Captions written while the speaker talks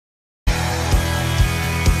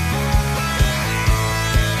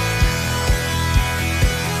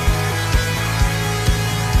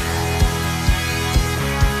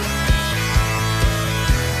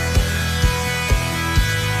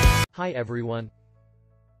Hi everyone.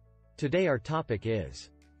 Today our topic is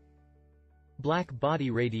black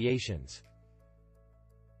body radiations.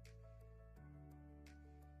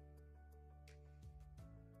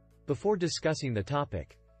 Before discussing the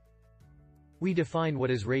topic, we define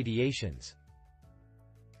what is radiations.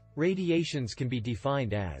 Radiations can be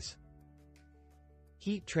defined as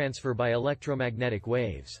heat transfer by electromagnetic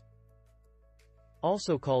waves,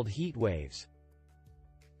 also called heat waves.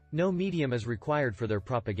 No medium is required for their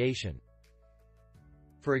propagation.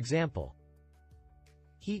 For example,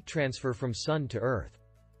 heat transfer from Sun to Earth.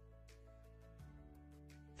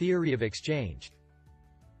 Theory of exchange.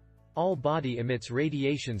 All body emits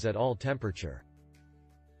radiations at all temperature.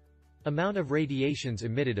 Amount of radiations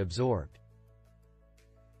emitted absorbed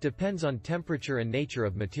depends on temperature and nature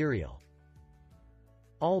of material.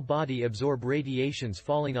 All body absorb radiations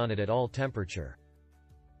falling on it at all temperature.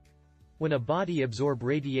 When a body absorb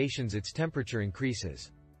radiations, its temperature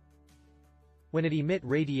increases. When it emit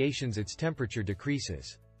radiations, its temperature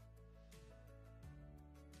decreases.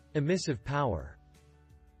 Emissive power.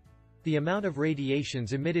 The amount of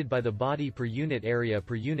radiations emitted by the body per unit area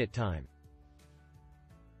per unit time.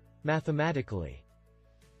 Mathematically,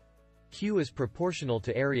 Q is proportional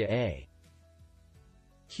to area A.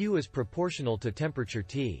 Q is proportional to temperature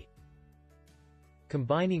T.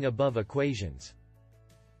 Combining above equations,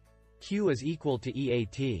 Q is equal to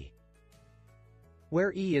EAT,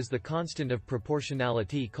 where E is the constant of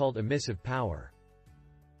proportionality called emissive power.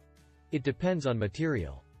 It depends on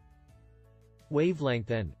material, wavelength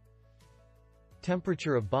and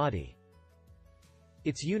temperature of body.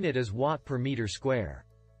 Its unit is watt per meter square.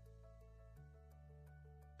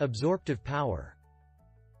 Absorptive power.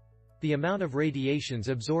 The amount of radiations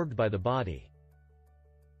absorbed by the body.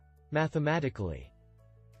 Mathematically,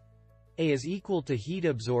 A is equal to heat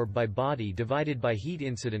absorbed by body divided by heat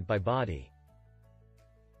incident by body.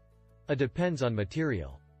 A depends on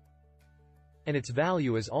material, and its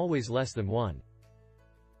value is always less than 1.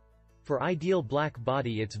 For ideal black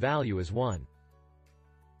body, its value is 1.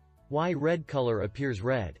 Why red color appears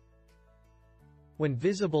red? When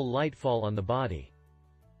visible light fall on the body,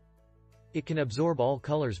 it can absorb all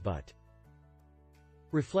colors but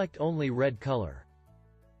reflect only red color,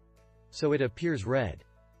 so it appears red.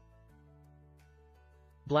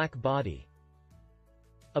 Black body.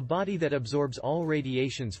 A body that absorbs all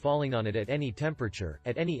radiations falling on it at any temperature,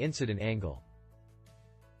 at any incident angle.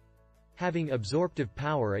 Having absorptive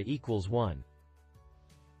power A equals 1.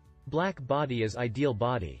 Black body is ideal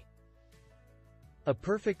body. A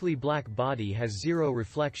perfectly black body has 0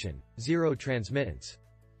 reflection, 0 transmittance.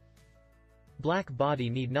 Black body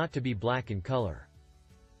need not to be black in color.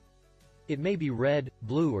 It may be red,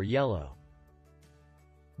 blue or yellow.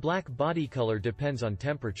 Black body color depends on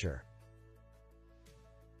temperature.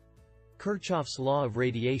 Kirchhoff's law of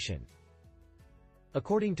radiation.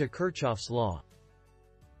 According to Kirchhoff's law,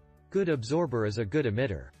 good absorber is a good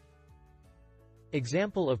emitter.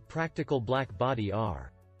 Example of practical black body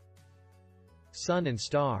are sun and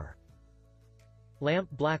star. Lamp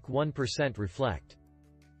black 1% reflect.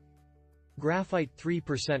 Graphite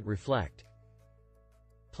 3% reflect.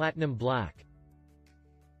 Platinum black.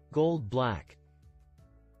 Gold black.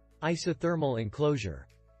 Isothermal enclosure.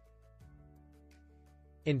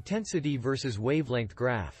 Intensity versus wavelength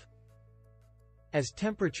graph. As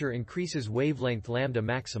temperature increases, wavelength lambda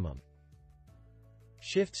maximum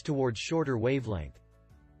shifts towards shorter wavelength.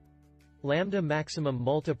 Lambda maximum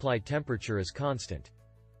multiply temperature is constant,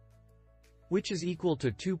 which is equal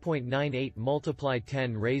to 2.98 multiply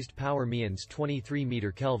 10 raised power - 23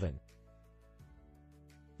 meter Kelvin.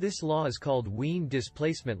 This law is called Wien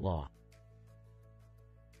displacement law.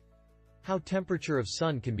 How temperature of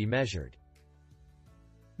Sun can be measured.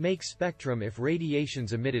 Make spectrum if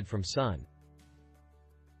radiations emitted from Sun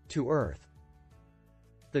to Earth.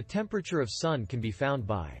 The temperature of Sun can be found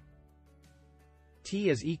by T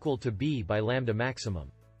is equal to B by lambda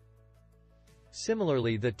maximum.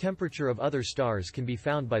 Similarly, the temperature of other stars can be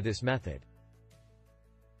found by this method.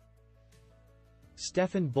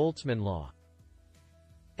 Stefan-Boltzmann law.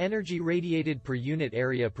 Energy radiated per unit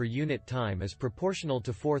area per unit time is proportional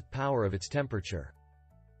to 4th power of its temperature.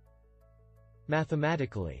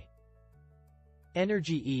 Mathematically,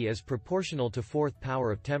 energy E is proportional to 4th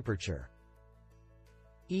power of temperature.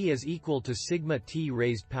 E is equal to sigma T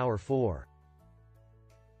raised power 4,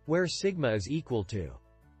 where sigma is equal to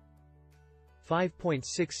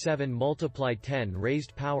 5.67 multiply 10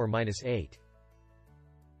 raised power -8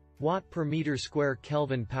 watt per meter square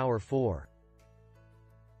Kelvin power 4.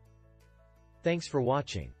 Thanks for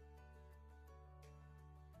watching.